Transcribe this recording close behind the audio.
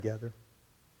Together.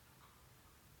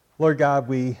 Lord God,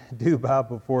 we do bow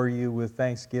before you with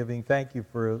thanksgiving. Thank you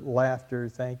for laughter.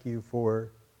 Thank you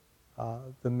for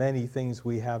the many things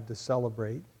we have to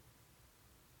celebrate.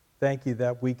 Thank you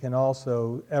that we can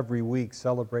also every week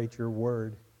celebrate your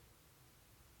word.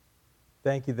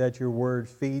 Thank you that your word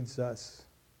feeds us.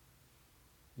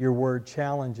 Your word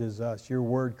challenges us. Your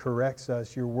word corrects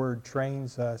us. Your word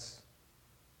trains us.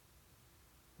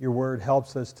 Your word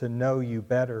helps us to know you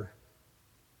better.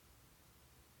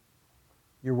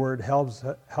 Your word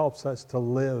helps us to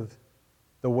live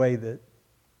the way that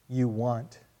you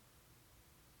want.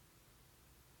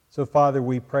 So, Father,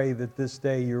 we pray that this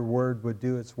day your word would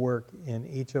do its work in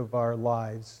each of our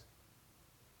lives.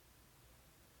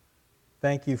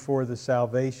 Thank you for the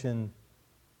salvation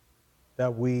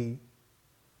that we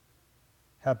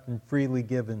have been freely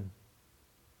given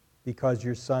because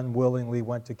your Son willingly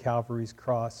went to Calvary's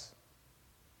cross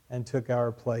and took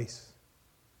our place.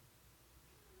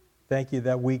 Thank you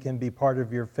that we can be part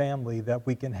of your family, that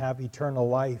we can have eternal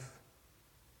life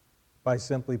by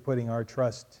simply putting our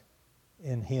trust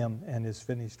in him and his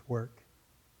finished work.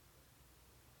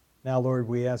 Now, Lord,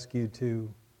 we ask you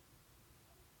to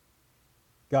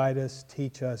guide us,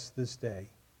 teach us this day.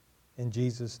 In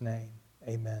Jesus' name,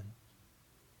 amen.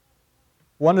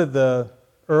 One of the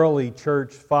early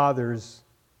church fathers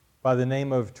by the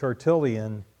name of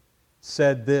Tertullian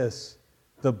said this: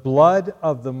 "The blood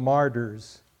of the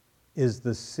martyrs is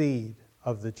the seed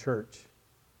of the church."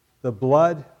 The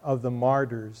blood of the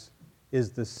martyrs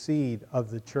is the seed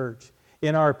of the church.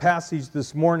 In our passage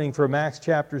this morning from Acts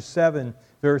chapter 7,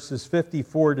 verses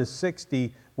 54 to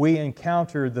 60, we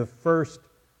encounter the first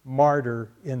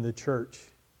martyr in the church.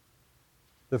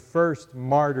 The first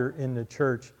martyr in the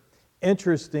church.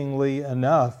 Interestingly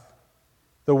enough,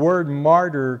 the word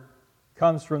martyr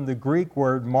comes from the Greek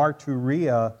word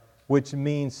martyria, which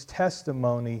means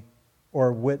testimony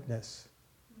or witness.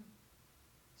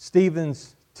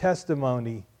 Stephen's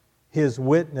testimony, his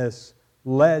witness,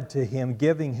 led to him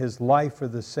giving his life for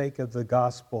the sake of the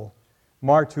gospel.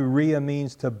 Martyria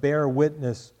means to bear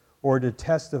witness or to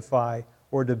testify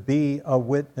or to be a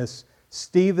witness.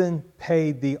 Stephen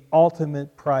paid the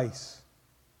ultimate price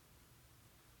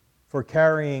for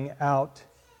carrying out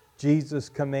Jesus'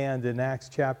 command in Acts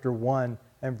chapter 1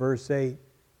 and verse 8.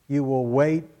 You will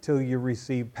wait till you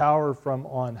receive power from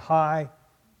on high,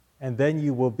 and then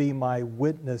you will be my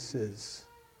witnesses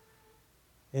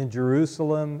in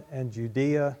Jerusalem and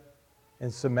Judea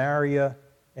and Samaria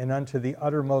and unto the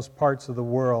uttermost parts of the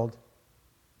world.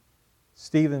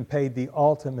 Stephen paid the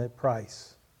ultimate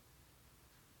price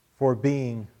for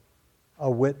being a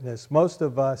witness. Most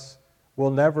of us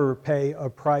will never pay a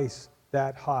price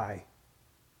that high,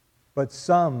 but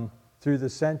some through the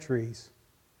centuries,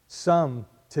 some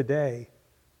today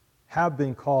have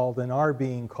been called and are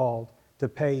being called to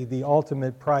pay the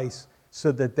ultimate price so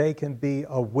that they can be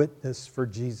a witness for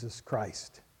Jesus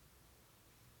Christ.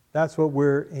 That's what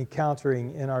we're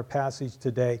encountering in our passage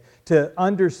today. To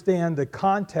understand the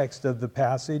context of the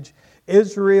passage,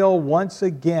 Israel once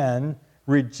again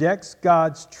rejects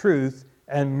God's truth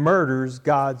and murders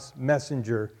God's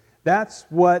messenger. That's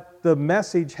what the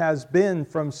message has been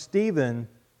from Stephen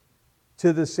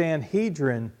to the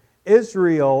Sanhedrin.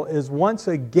 Israel is once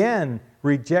again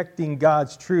rejecting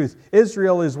God's truth.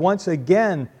 Israel is once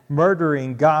again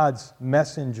murdering God's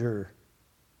messenger.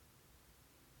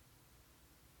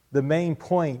 The main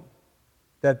point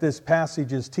that this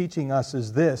passage is teaching us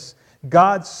is this: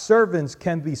 God's servants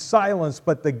can be silenced,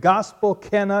 but the gospel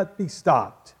cannot be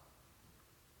stopped.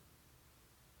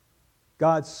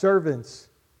 God's servants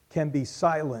can be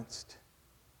silenced,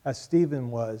 as Stephen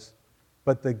was,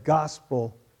 but the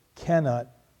gospel cannot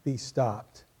be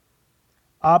stopped.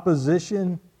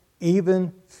 Opposition,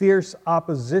 even fierce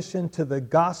opposition to the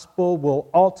gospel, will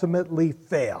ultimately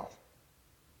fail.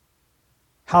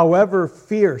 However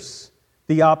fierce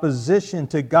the opposition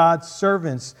to God's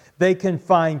servants, they can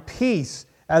find peace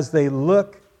as they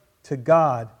look to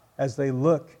God, as they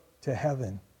look to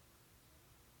heaven.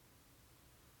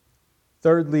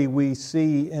 Thirdly, we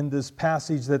see in this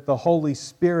passage that the Holy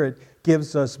Spirit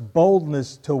gives us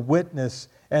boldness to witness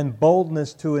and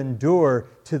boldness to endure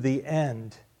to the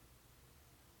end.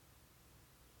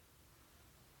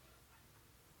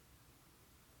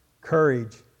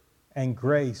 Courage and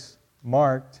grace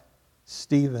marked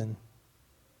Stephen.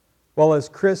 Well, as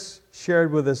Chris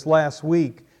shared with us last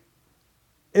week,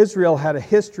 Israel had a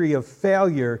history of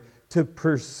failure to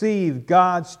perceive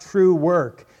God's true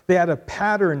work. They had a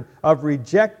pattern of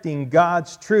rejecting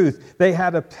God's truth. They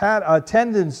had a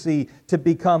tendency to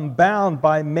become bound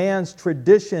by man's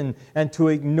tradition and to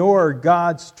ignore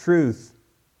God's truth.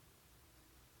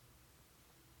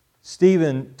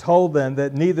 Stephen told them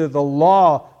that neither the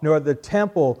law nor the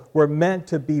temple were meant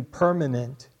to be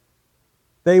permanent.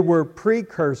 They were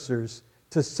precursors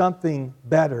to something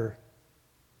better.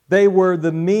 They were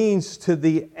the means to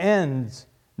the end,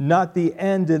 not the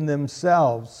end in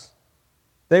themselves.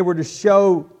 They were to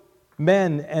show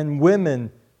men and women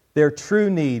their true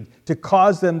need, to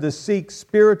cause them to seek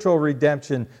spiritual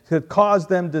redemption, to cause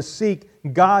them to seek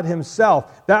God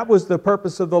Himself. That was the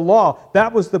purpose of the law.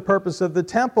 That was the purpose of the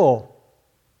temple.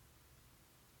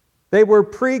 They were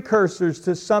precursors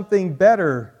to something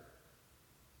better.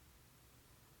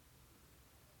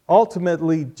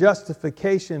 Ultimately,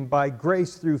 justification by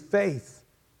grace through faith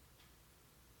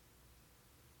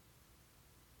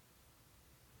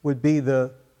would be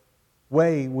the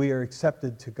way we are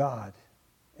accepted to God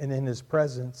and in His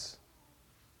presence.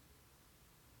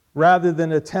 Rather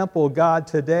than a temple, God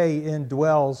today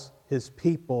indwells His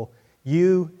people.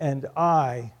 You and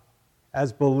I,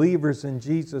 as believers in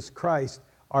Jesus Christ,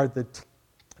 are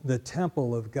the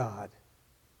temple of God.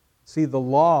 See, the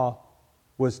law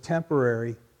was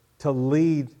temporary to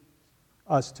lead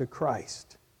us to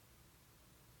Christ.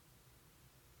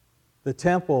 The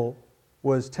temple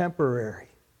was temporary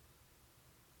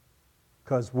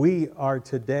because we are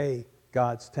today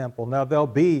God's temple. Now, there'll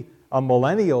be a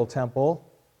millennial temple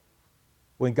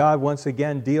when God once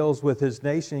again deals with His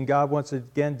nation, God once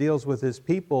again deals with His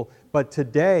people. But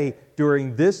today,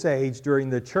 during this age, during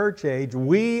the church age,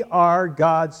 we are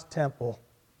God's temple.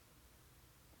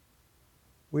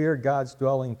 We are God's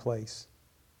dwelling place.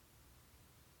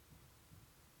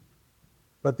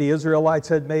 But the Israelites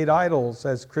had made idols,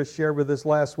 as Chris shared with us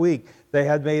last week. They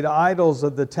had made idols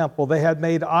of the temple. They had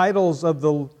made idols of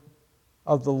the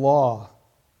law.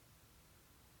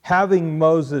 Having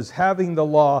Moses, having the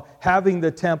law, having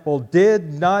the temple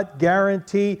did not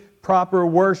guarantee proper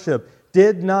worship,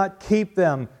 did not keep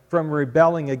them from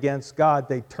rebelling against God.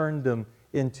 They turned them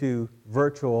into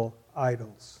virtual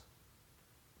idols.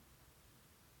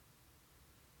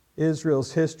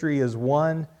 Israel's history is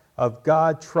one of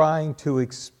God trying to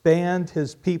expand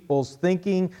His people's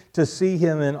thinking to see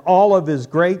Him in all of His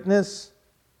greatness,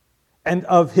 and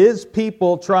of His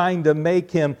people trying to make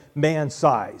Him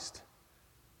man-sized.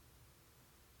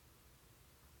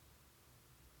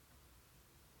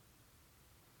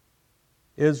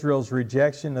 Israel's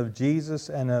rejection of Jesus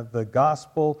and of the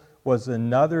gospel was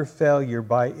another failure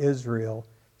by Israel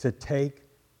to take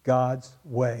God's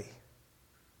way.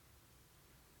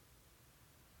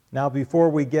 Now, before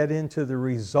we get into the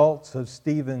results of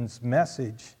Stephen's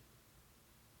message,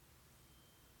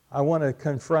 I want to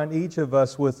confront each of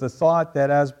us with the thought that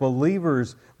as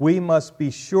believers, we must be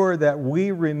sure that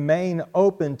we remain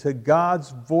open to God's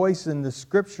voice in the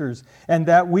Scriptures and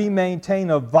that we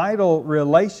maintain a vital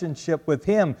relationship with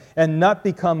Him and not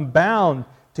become bound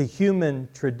to human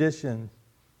tradition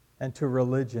and to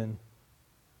religion.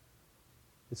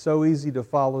 It's so easy to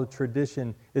follow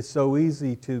tradition. It's so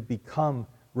easy to become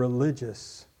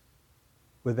religious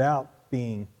without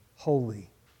being holy.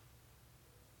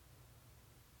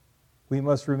 We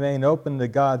must remain open to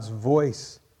God's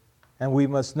voice, and we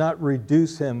must not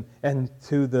reduce Him and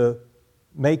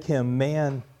make Him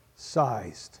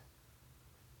man-sized.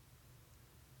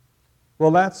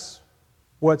 Well, that's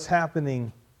what's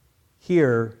happening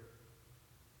here.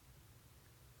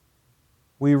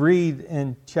 We read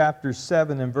in chapter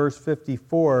 7 and verse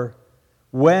 54,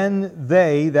 when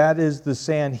they, that is the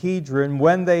Sanhedrin,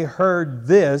 when they heard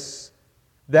this,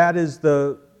 that is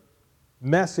the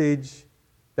message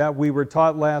that we were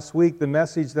taught last week, the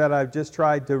message that I've just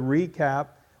tried to recap.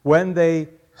 When they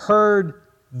heard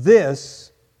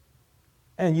this,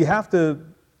 and you have to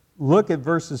look at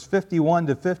verses 51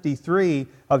 to 53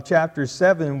 of chapter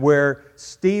 7, where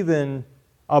Stephen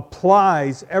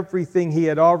applies everything he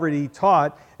had already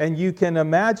taught. And you can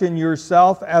imagine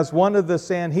yourself as one of the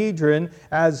Sanhedrin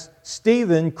as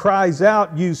Stephen cries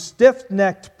out, "You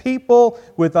stiff-necked people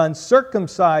with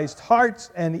uncircumcised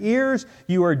hearts and ears,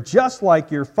 you are just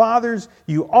like your fathers.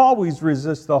 You always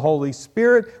resist the Holy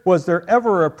Spirit. Was there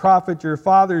ever a prophet your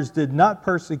fathers did not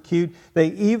persecute? They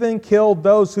even killed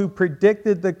those who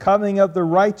predicted the coming of the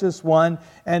righteous one,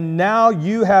 and now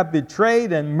you have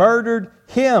betrayed and murdered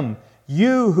him.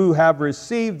 You who have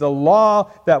received the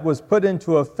law that was put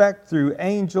into effect through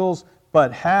angels,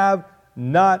 but have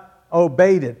not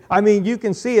obeyed it." I mean, you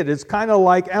can see it. It's kind of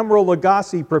like Emeril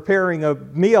Lagasse preparing a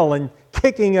meal and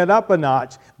kicking it up a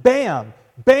notch. Bam,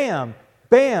 bam,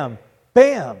 bam,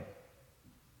 bam.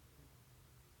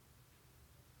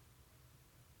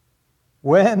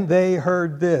 When they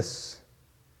heard this,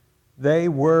 they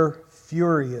were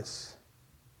furious,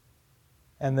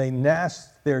 and they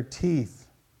gnashed their teeth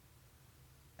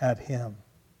at him.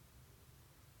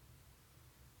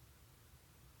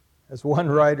 As one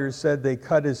writer said, they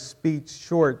cut his speech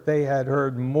short. They had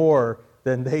heard more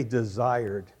than they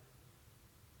desired.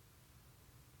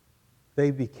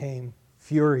 They became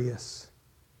furious.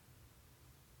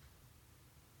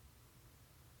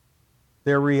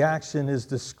 Their reaction is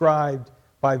described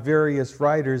by various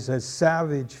writers as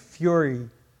savage fury,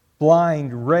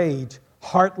 blind rage,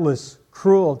 heartless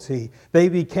cruelty. They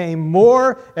became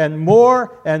more and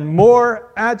more and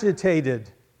more agitated.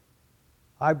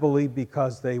 I believe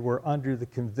because they were under the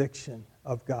conviction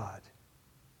of God.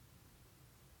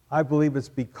 I believe it's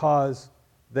because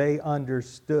they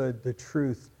understood the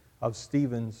truth of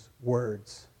Stephen's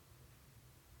words.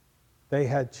 They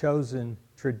had chosen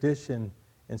tradition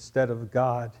instead of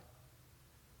God.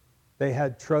 They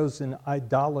had chosen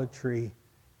idolatry,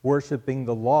 worshiping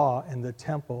the law and the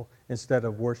temple instead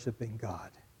of worshiping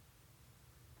God.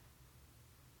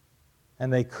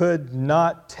 And they could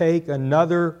not take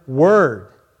another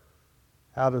word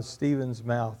out of Stephen's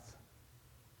mouth.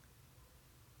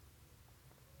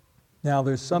 Now,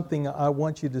 there's something I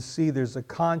want you to see. There's a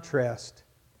contrast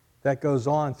that goes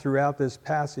on throughout this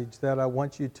passage that I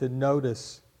want you to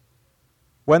notice.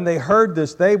 When they heard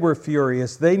this, they were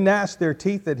furious. They gnashed their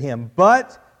teeth at him.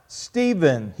 But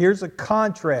Stephen, here's a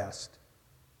contrast.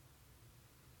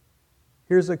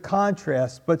 Here's a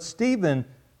contrast. But Stephen,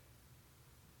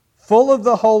 full of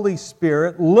the Holy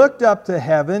Spirit, looked up to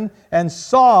heaven and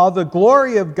saw the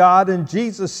glory of God and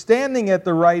Jesus standing at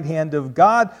the right hand of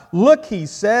God. Look, he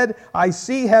said, I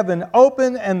see heaven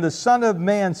open and the Son of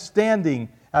Man standing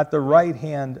at the right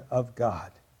hand of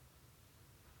God.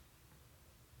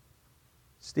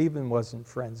 Stephen wasn't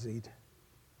frenzied.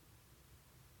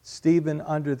 Stephen,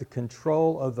 under the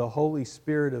control of the Holy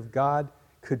Spirit of God,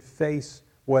 could face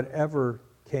whatever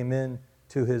came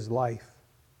into his life.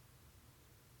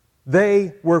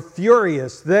 They were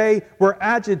furious. They were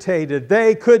agitated.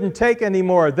 They couldn't take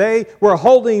anymore. They were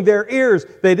holding their ears.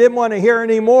 They didn't want to hear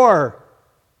anymore.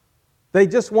 They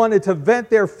just wanted to vent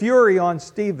their fury on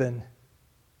Stephen.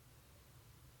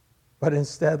 But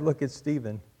instead, look at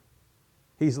Stephen.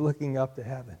 He's looking up to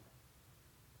heaven.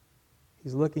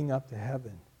 He's looking up to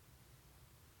heaven.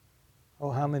 Oh,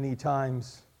 how many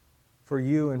times for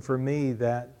you and for me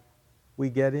that we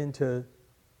get into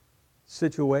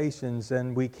situations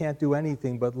and we can't do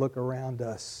anything but look around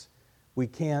us. We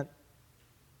can't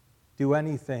do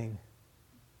anything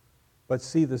but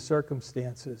see the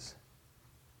circumstances.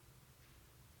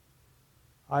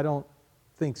 I don't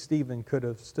think Stephen could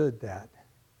have stood that.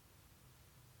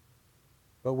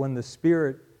 But when the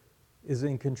Spirit is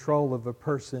in control of a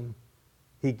person,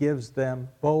 He gives them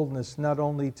boldness not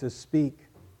only to speak,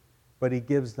 but He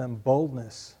gives them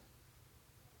boldness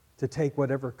to take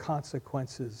whatever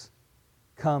consequences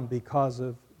come because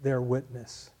of their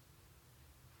witness.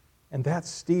 And that's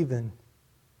Stephen.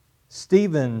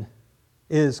 Stephen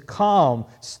is calm.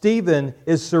 Stephen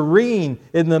is serene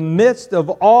in the midst of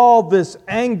all this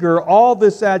anger, all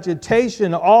this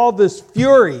agitation, all this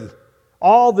fury,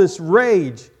 all this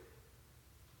rage.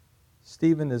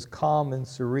 Stephen is calm and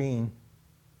serene,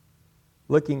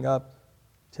 looking up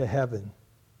to heaven.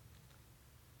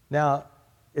 Now,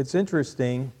 it's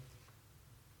interesting.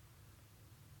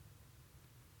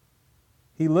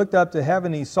 He looked up to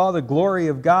heaven. He saw the glory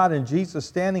of God and Jesus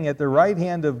standing at the right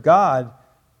hand of God.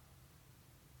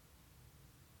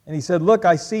 And he said, look,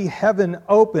 I see heaven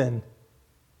open.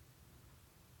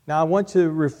 Now, I want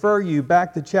to refer you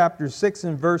back to chapter 6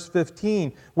 and verse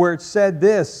 15, where it said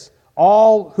this,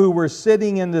 all who were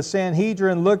sitting in the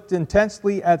Sanhedrin looked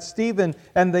intensely at Stephen,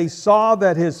 and they saw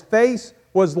that his face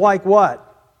was like what?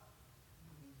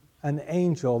 An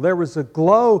angel. There was a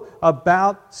glow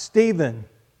about Stephen.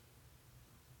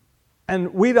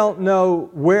 And we don't know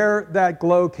where that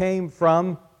glow came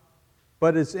from,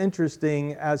 but it's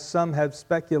interesting, as some have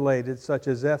speculated, such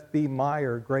as F.B.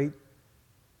 Meyer, great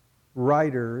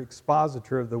writer,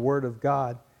 expositor of the Word of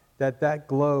God, that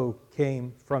glow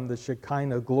came from the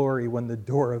Shekinah glory when the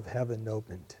door of heaven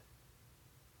opened.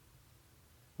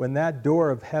 When that door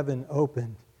of heaven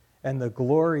opened and the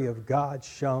glory of God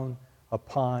shone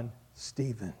upon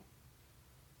Stephen.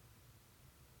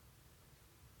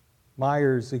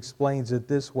 Myers explains it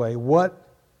this way, what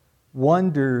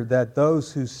wonder that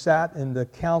those who sat in the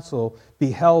council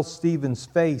beheld Stephen's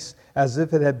face as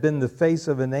if it had been the face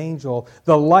of an angel.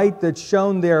 The light that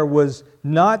shone there was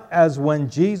not as when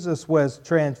Jesus was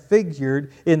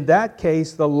transfigured. In that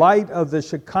case, the light of the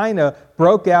Shekinah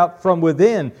broke out from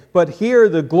within. But here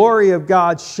the glory of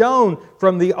God shone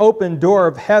from the open door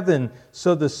of heaven,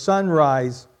 so the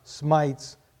sunrise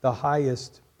smites the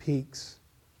highest peaks.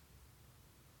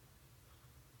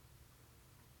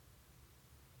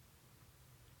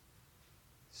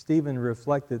 Stephen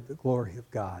reflected the glory of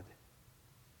God.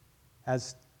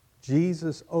 As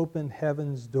Jesus opened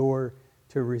heaven's door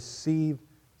to receive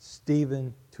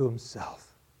Stephen to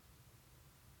himself.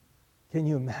 Can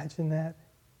you imagine that?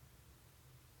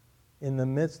 In the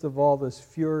midst of all this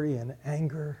fury and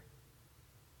anger,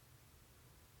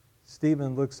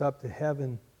 Stephen looks up to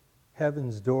heaven.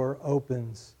 Heaven's door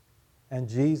opens, and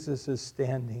Jesus is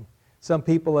standing. Some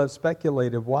people have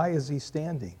speculated, why is he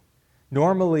standing?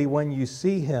 Normally, when you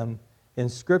see him in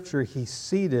Scripture, he's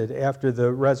seated after the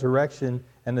resurrection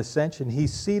and ascension.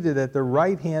 He's seated at the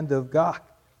right hand of God.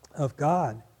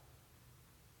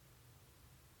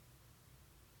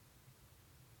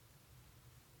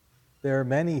 There are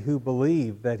many who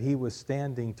believe that he was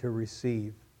standing to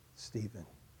receive Stephen.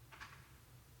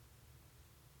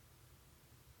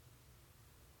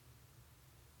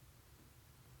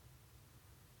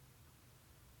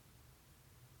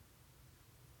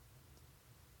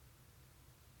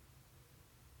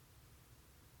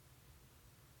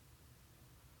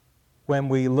 When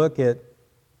we look at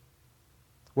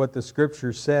what the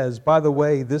Scripture says, by the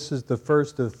way, this is the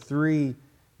first of 3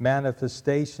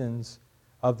 manifestations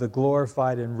of the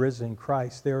glorified and risen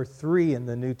Christ. There are 3 in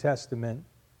the New Testament.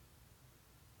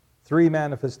 3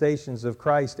 manifestations of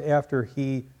Christ after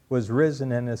he was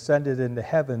risen and ascended into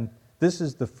heaven. This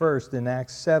is the first in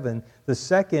Acts 7. The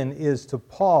second is to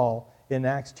Paul in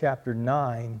Acts chapter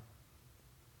 9.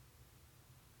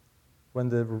 When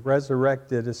the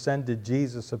resurrected, ascended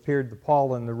Jesus appeared to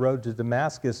Paul on the road to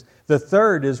Damascus. The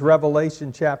third is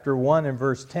Revelation chapter 1 and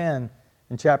verse 10,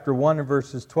 and chapter 1 and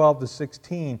verses 12 to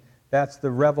 16. That's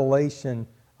the revelation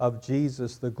of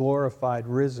Jesus, the glorified,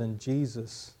 risen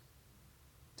Jesus,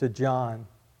 to John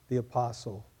the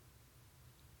apostle.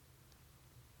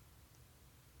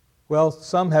 Well,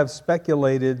 some have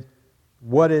speculated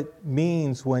what it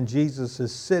means when Jesus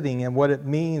is sitting and what it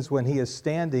means when he is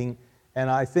standing. And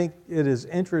I think it is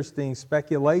interesting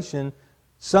speculation.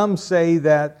 Some say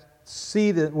that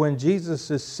seated, when Jesus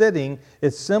is sitting,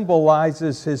 it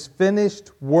symbolizes his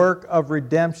finished work of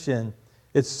redemption.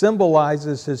 It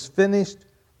symbolizes his finished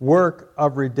work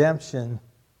of redemption.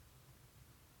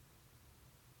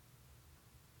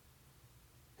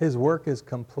 His work is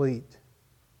complete.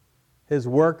 His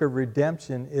work of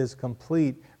redemption is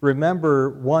complete. Remember,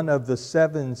 one of the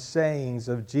 7 sayings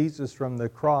of Jesus from the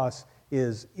cross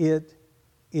is, "It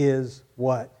is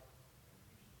what?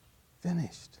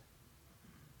 Finished."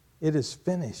 It is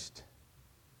finished.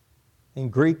 In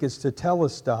Greek, it's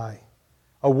tetelestai,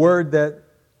 a word that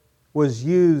was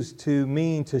used to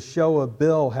mean to show a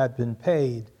bill had been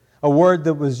paid, a word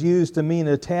that was used to mean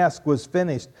a task was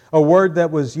finished, a word that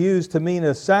was used to mean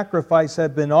a sacrifice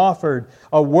had been offered,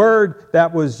 a word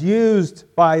that was used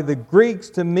by the Greeks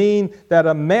to mean that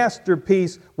a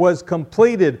masterpiece was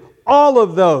completed. All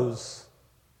of those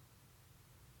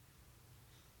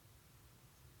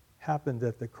happened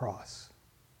at the cross.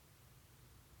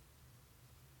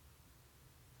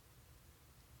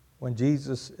 When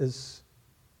Jesus is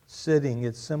sitting,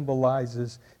 it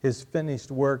symbolizes his finished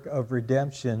work of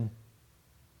redemption.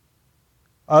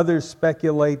 Others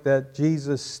speculate that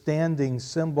Jesus standing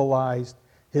symbolized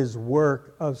his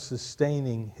work of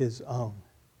sustaining his own.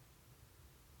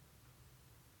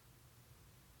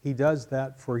 He does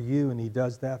that for you and he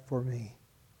does that for me.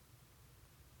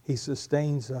 He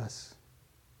sustains us.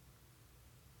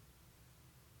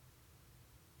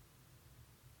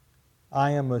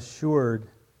 I am assured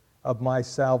of my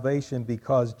salvation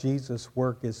because Jesus'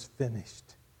 work is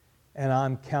finished. And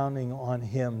I'm counting on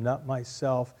him, not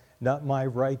myself, not my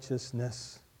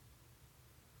righteousness,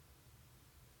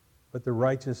 but the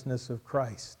righteousness of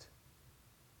Christ.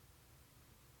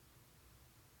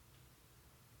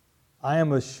 I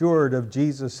am assured of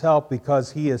Jesus' help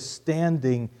because he is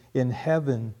standing in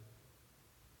heaven.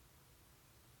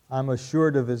 I'm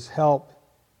assured of his help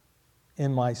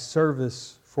in my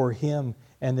service for him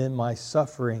and in my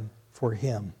suffering for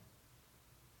him.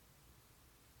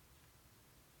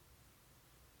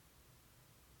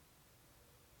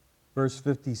 Verse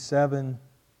 57,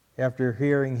 after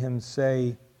hearing him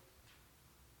say,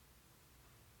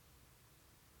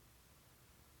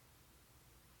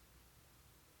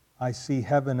 I see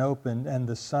heaven opened and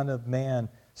the Son of Man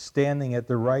standing at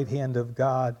the right hand of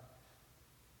God.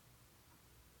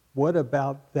 What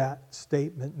about that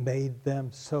statement made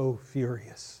them so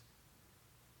furious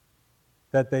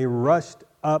that they rushed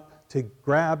up to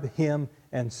grab him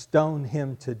and stone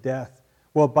him to death?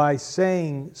 Well, by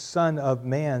saying Son of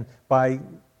Man, by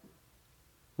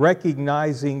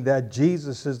recognizing that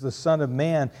Jesus is the Son of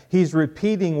Man, he's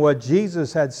repeating what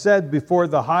Jesus had said before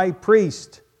the high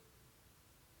priest.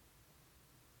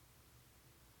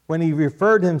 When he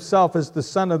referred himself as the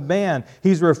Son of Man,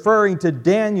 he's referring to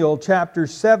Daniel chapter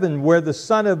 7, where the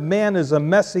Son of Man is a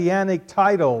messianic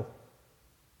title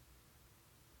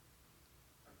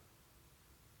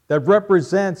that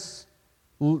represents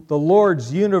the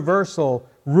Lord's universal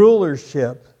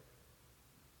rulership.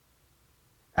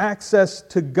 Access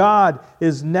to God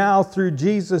is now through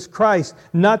Jesus Christ,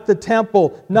 not the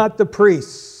temple, not the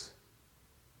priests.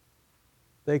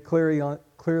 They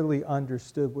clearly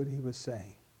understood what he was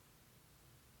saying.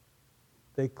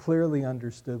 They clearly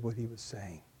understood what he was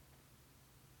saying.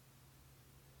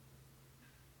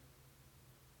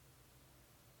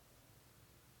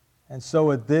 And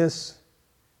so at this,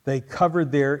 they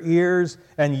covered their ears,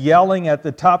 and yelling at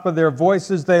the top of their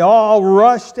voices, they all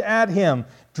rushed at him,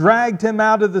 dragged him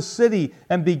out of the city,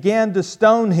 and began to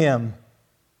stone him.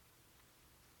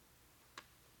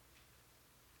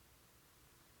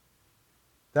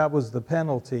 That was the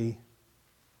penalty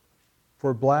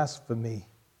for blasphemy.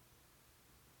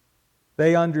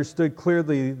 They understood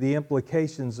clearly the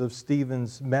implications of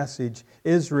Stephen's message.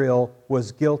 Israel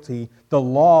was guilty. The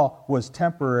law was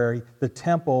temporary. The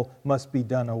temple must be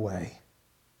done away.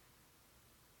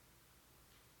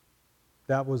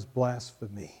 That was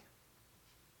blasphemy.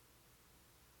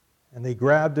 And they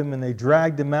grabbed him and they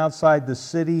dragged him outside the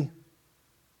city.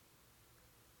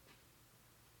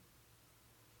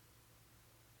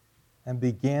 And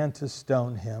began to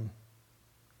stone him.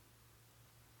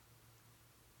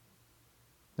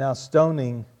 Now,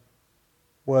 stoning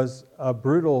was a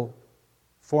brutal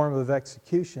form of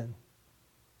execution.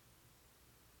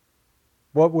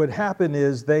 What would happen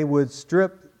is they would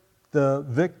strip the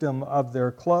victim of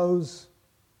their clothes.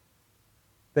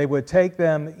 They would take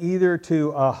them either to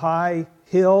a high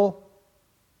hill,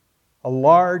 a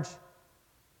large,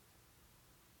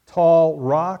 tall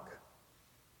rock,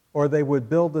 or they would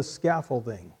build a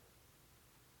scaffolding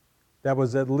that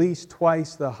was at least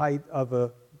twice the height of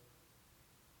a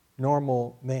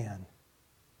normal man.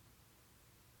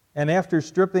 And after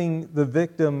stripping the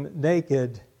victim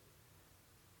naked,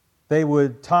 they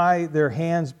would tie their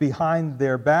hands behind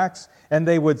their backs and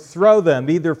they would throw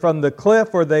them either from the cliff,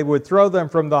 or they would throw them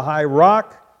from the high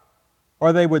rock,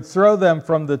 or they would throw them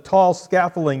from the tall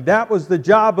scaffolding. That was the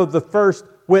job of the first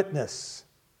witness.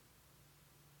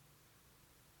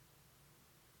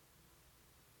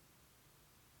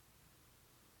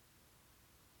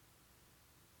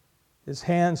 His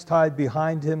hands tied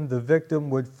behind him, the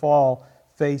victim would fall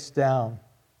face down.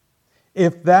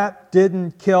 If that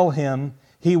didn't kill him,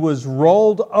 he was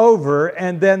rolled over,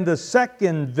 and then the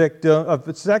second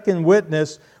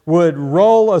witness would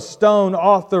roll a stone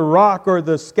off the rock or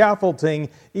the scaffolding,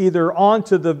 either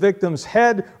onto the victim's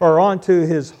head or onto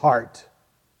his heart.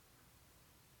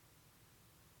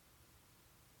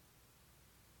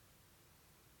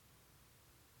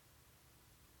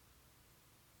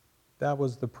 That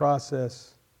was the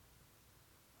process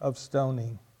of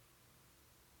stoning.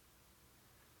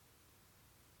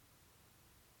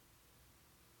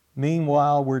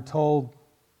 Meanwhile, we're told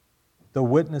the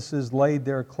witnesses laid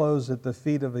their clothes at the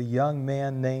feet of a young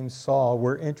man named Saul.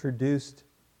 We're introduced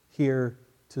here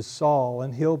to Saul,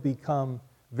 and he'll become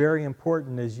very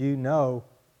important, as you know,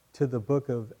 to the book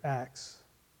of Acts.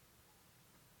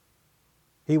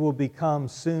 He will become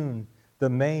soon the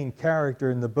main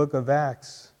character in the book of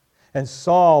Acts. And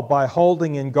Saul, by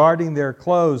holding and guarding their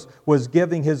clothes, was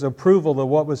giving his approval to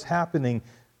what was happening.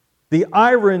 The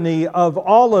irony of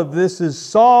all of this is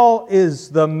Saul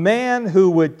is the man who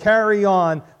would carry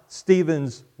on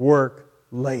Stephen's work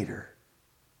later.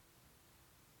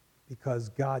 Because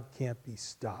God can't be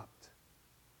stopped.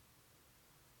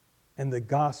 And the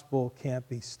gospel can't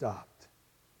be stopped.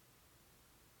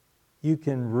 You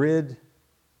can rid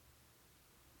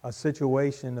a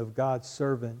situation of God's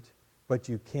servant, but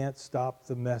you can't stop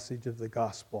the message of the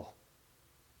gospel.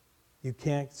 You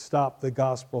can't stop the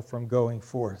gospel from going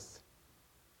forth.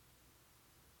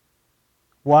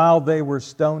 While they were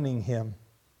stoning him,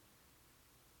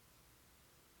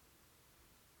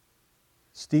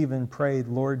 Stephen prayed,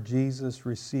 "Lord Jesus,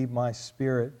 receive my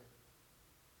spirit."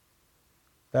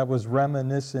 That was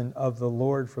reminiscent of the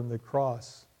Lord from the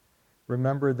cross.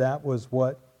 Remember, that was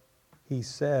what he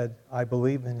said, I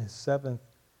believe, in his 7th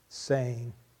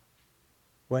saying,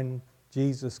 when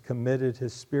Jesus committed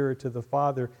his spirit to the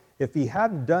Father. If he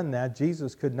hadn't done that,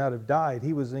 Jesus could not have died.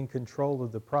 He was in control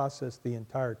of the process the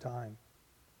entire time.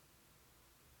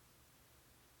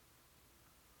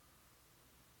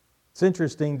 It's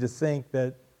interesting to think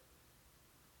that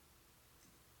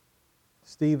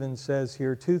Stephen says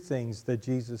here 2 things that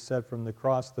Jesus said from the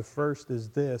cross. The first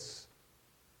is this: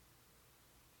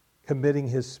 committing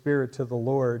his spirit to the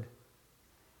Lord.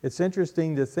 It's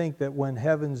interesting to think that when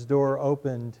heaven's door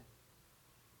opened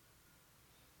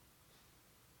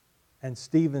and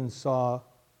Stephen saw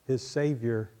his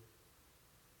Savior,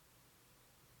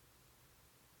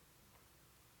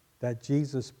 that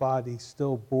Jesus' body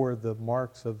still bore the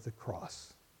marks of the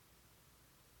cross.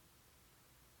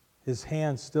 His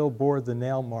hands still bore the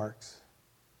nail marks.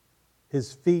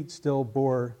 His feet still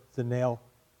bore the nail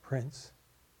prints.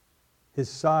 His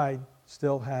side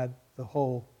still had the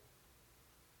hole.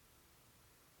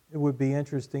 It would be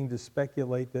interesting to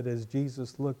speculate that as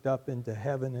Jesus looked up into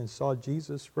heaven and saw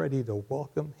Jesus ready to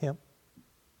welcome him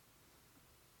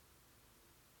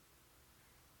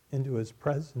into his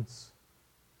presence,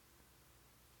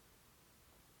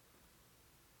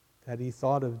 that he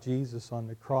thought of Jesus on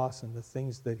the cross and the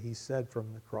things that he said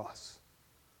from the cross.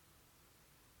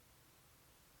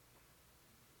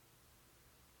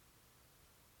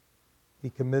 He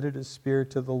committed his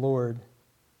spirit to the Lord.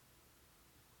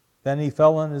 Then he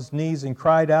fell on his knees and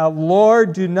cried out,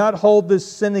 "Lord, do not hold this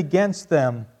sin against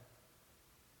them."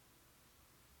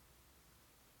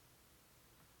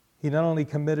 He not only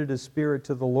committed his spirit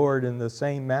to the Lord in the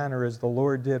same manner as the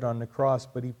Lord did on the cross,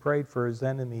 but he prayed for his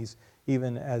enemies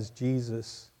even as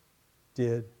Jesus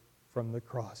did from the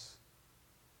cross.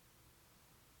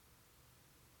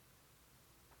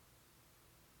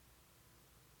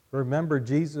 Remember,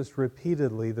 Jesus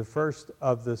repeatedly, the first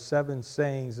of the 7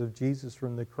 sayings of Jesus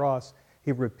from the cross,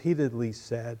 he repeatedly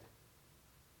said,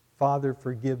 "Father,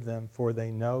 forgive them, for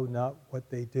they know not what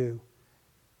they do."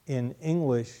 In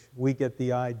English, we get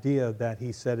the idea that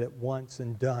he said it once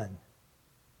and done.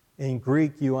 In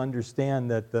Greek, you understand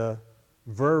that the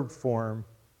verb form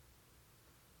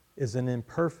is an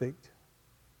imperfect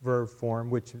verb form,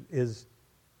 which is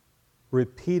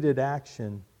repeated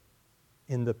action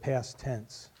in the past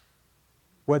tense.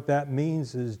 What that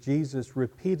means is Jesus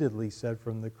repeatedly said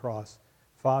from the cross,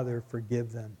 "Father,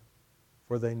 forgive them,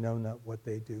 for they know not what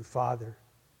they do. Father,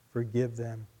 forgive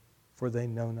them, for they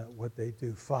know not what they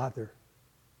do. Father,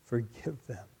 forgive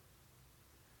them,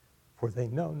 for they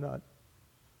know not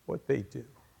what they do."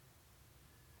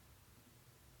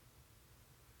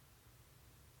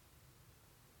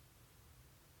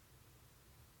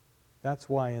 That's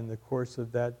why in the course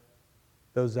of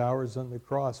those hours on the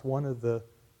cross, one of the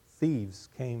thieves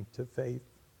came to faith.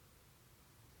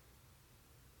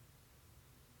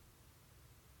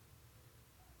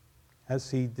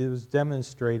 As he was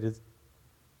demonstrated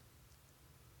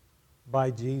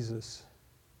by Jesus,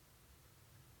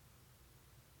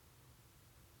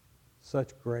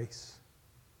 such grace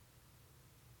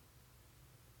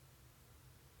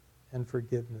and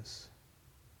forgiveness.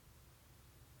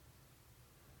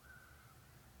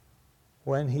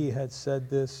 When he had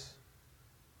said this,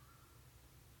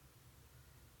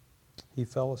 he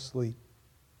fell asleep.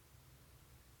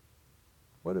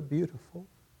 What a beautiful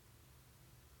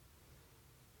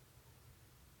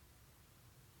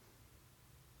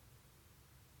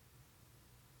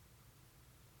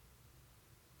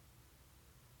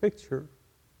picture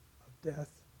of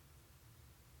death.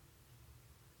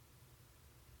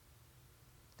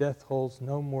 Death holds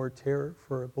no more terror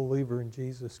for a believer in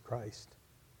Jesus Christ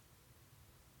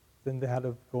than that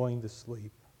of going to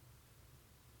sleep.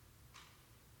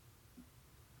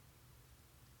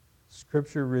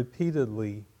 Scripture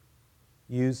repeatedly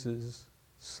uses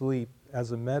sleep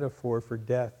as a metaphor for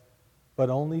death, but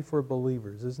only for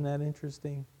believers. Isn't that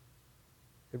interesting?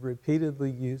 It repeatedly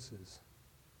uses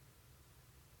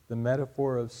the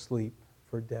metaphor of sleep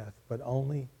for death, but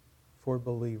only for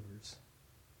believers.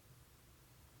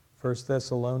 1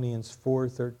 Thessalonians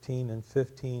 4:13 and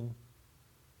 15,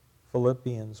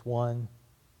 Philippians 1,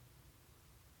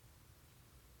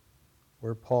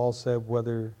 where Paul said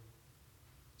whether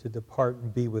to depart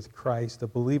and be with Christ. A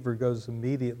believer goes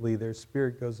immediately, their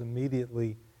spirit goes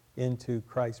immediately into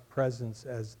Christ's presence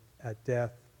as at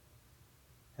death,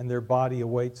 and their body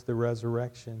awaits the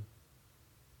resurrection.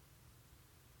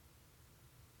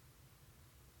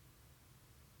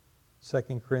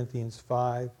 Second Corinthians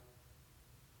 5.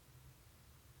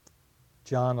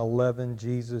 John 11,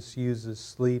 Jesus uses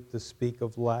sleep to speak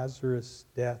of Lazarus'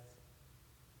 death.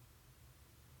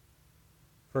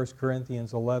 1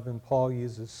 Corinthians 11, Paul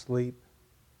uses sleep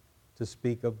to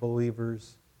speak of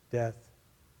believers' death.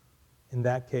 In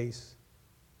that case,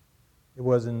 it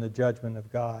was in the judgment of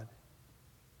God.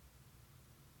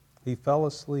 He fell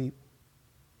asleep,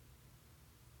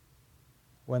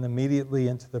 went immediately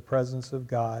into the presence of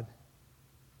God,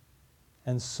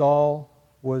 and Saul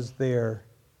was there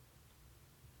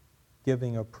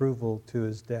giving approval to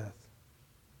his death.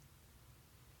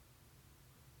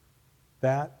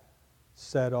 That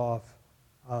set off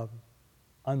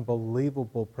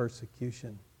unbelievable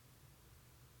persecution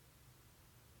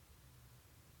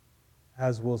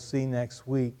as we'll see next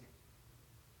week,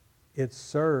 it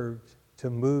served to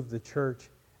move the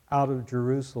church out of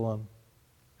Jerusalem,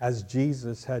 as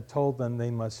Jesus had told them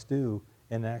they must do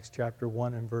in Acts chapter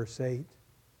 1 and verse 8.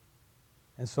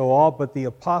 And so all but the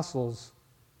apostles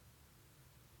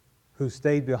who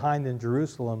stayed behind in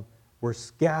Jerusalem were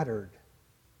scattered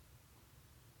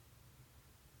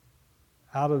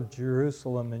out of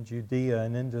Jerusalem and Judea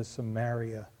and into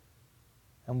Samaria.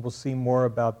 And we'll see more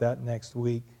about that next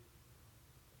week.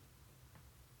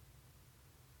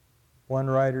 One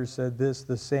writer said this: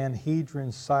 the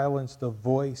Sanhedrin silenced a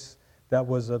voice that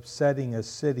was upsetting a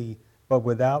city, but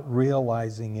without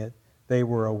realizing it, they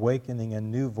were awakening a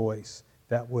new voice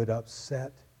that would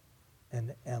upset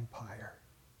an empire.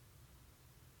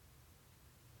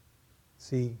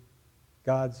 See,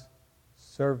 God's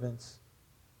servants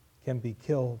can be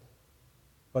killed,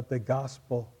 but the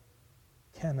gospel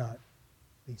cannot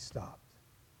be stopped.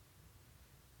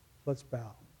 Let's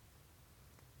bow.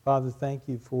 Father, thank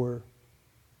you for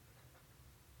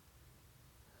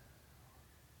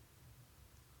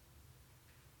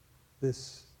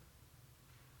this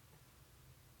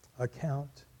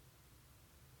account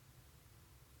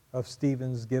of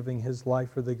Stephen's giving his life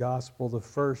for the gospel, the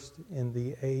first in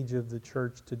the age of the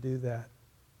church to do that.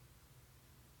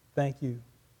 Thank you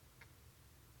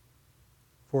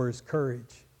for his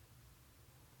courage.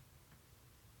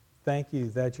 Thank you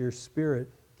that your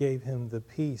Spirit gave him the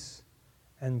peace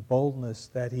and boldness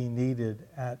that he needed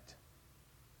at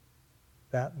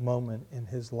that moment in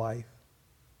his life.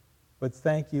 But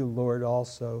thank you, Lord,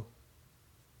 also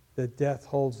that death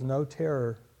holds no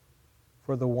terror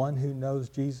for the one who knows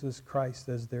Jesus Christ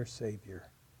as their Savior.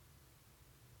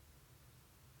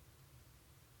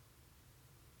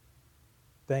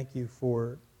 Thank you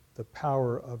for the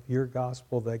power of your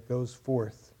gospel that goes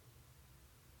forth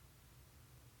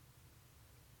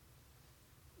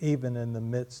even in the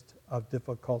midst of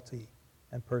difficulty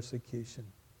and persecution.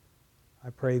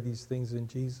 I pray these things in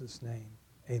Jesus' name.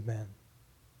 Amen.